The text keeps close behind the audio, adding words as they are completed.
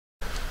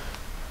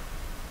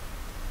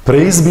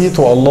Praise be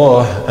to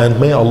Allah, and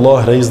may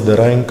Allah raise the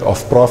rank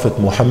of Prophet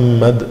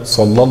Muhammad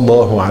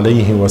sallallahu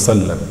alayhi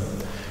wasallam.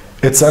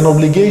 It's an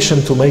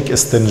obligation to make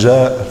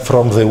istinja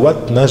from the wet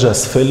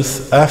najas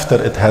filth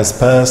after it has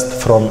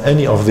passed from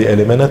any of the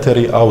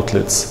eliminatory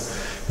outlets.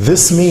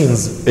 This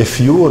means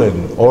if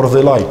urine or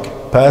the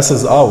like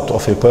passes out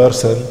of a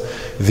person,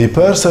 the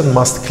person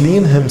must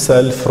clean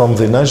himself from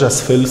the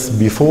najas filth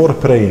before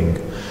praying.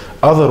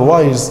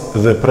 Otherwise,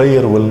 the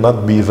prayer will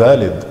not be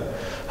valid.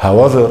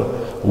 However,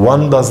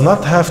 one does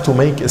not have to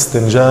make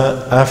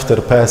istinja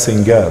after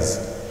passing gas.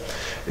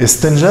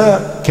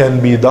 Istinja can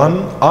be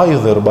done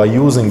either by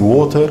using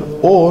water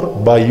or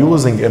by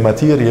using a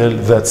material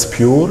that's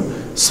pure,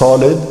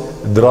 solid,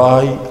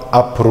 dry,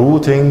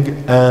 uprooting,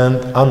 and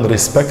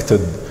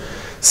unrespected.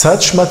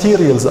 Such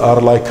materials are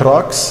like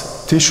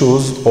rocks,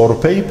 tissues, or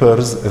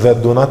papers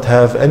that do not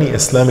have any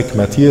Islamic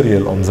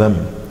material on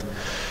them.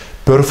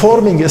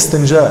 Performing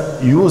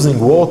istinja using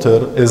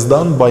water is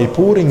done by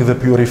pouring the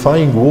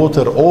purifying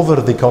water over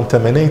the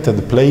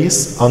contaminated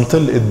place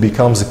until it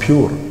becomes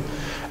pure.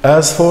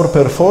 As for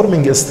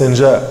performing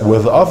istinja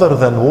with other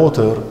than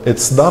water,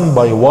 it's done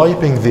by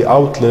wiping the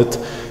outlet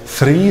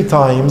 3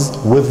 times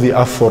with the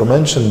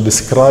aforementioned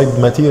described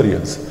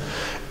materials.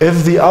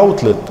 If the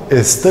outlet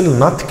is still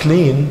not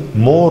clean,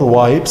 more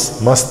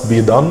wipes must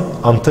be done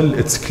until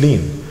it's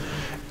clean.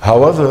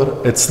 However,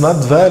 it's not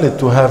valid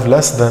to have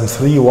less than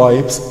 3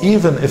 wipes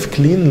even if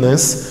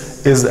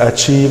cleanness is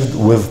achieved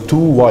with 2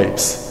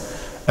 wipes.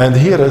 And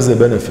here is a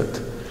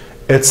benefit.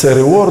 It's a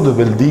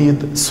rewardable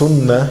deed,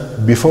 sunnah,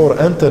 before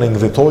entering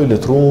the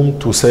toilet room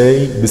to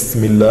say,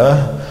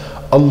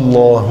 Bismillah,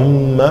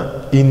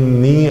 Allahumma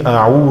inni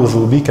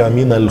a'udhu bika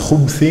min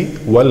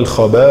al-khubthi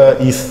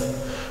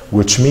wal-khaba'ith,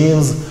 which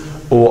means,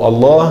 O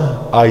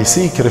Allah, I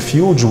seek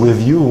refuge with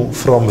you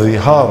from the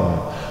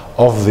harm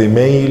of the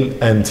male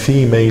and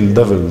female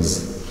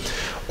devils.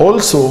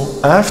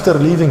 Also, after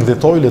leaving the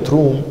toilet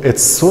room,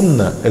 it's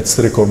sunnah, it's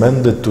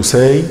recommended to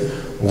say,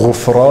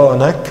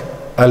 غفرانك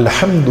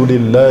الحمد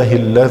لله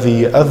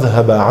الذي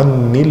أذهب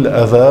عني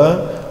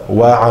الأذى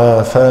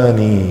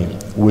وعافاني,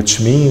 which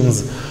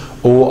means,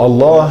 O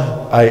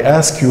Allah, I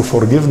ask you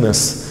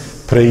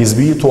forgiveness. Praise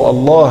be to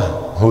Allah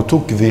who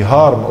took the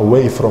harm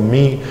away from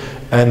me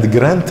and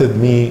granted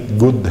me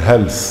good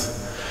health.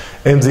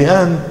 In the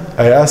end,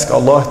 I ask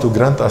Allah to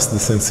grant us the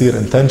sincere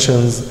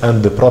intentions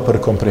and the proper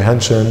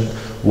comprehension.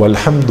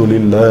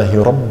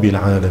 Walhamdulillahi Rabbil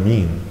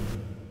Alameen.